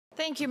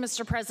Thank you,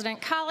 Mr. President.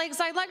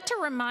 Colleagues, I'd like to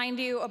remind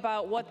you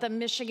about what the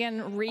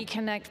Michigan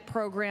Reconnect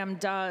program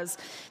does.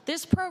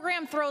 This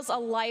program throws a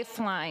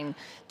lifeline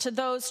to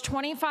those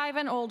 25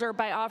 and older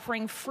by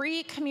offering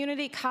free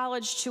community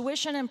college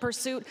tuition in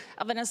pursuit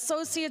of an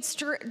associate's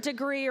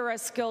degree or a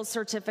skills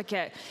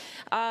certificate.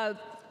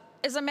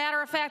 As a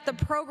matter of fact, the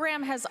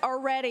program has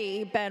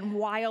already been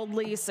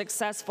wildly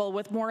successful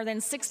with more than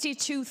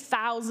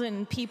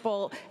 62,000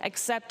 people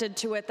accepted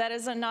to it. That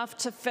is enough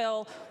to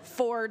fill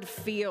Ford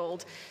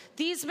Field.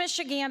 These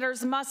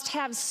Michiganders must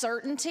have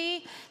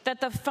certainty that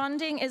the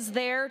funding is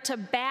there to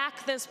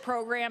back this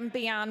program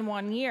beyond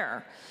 1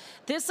 year.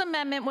 This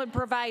amendment would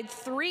provide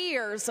 3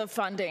 years of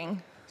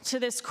funding to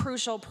this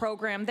crucial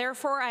program.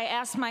 Therefore, I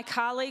ask my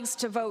colleagues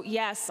to vote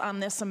yes on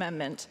this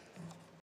amendment.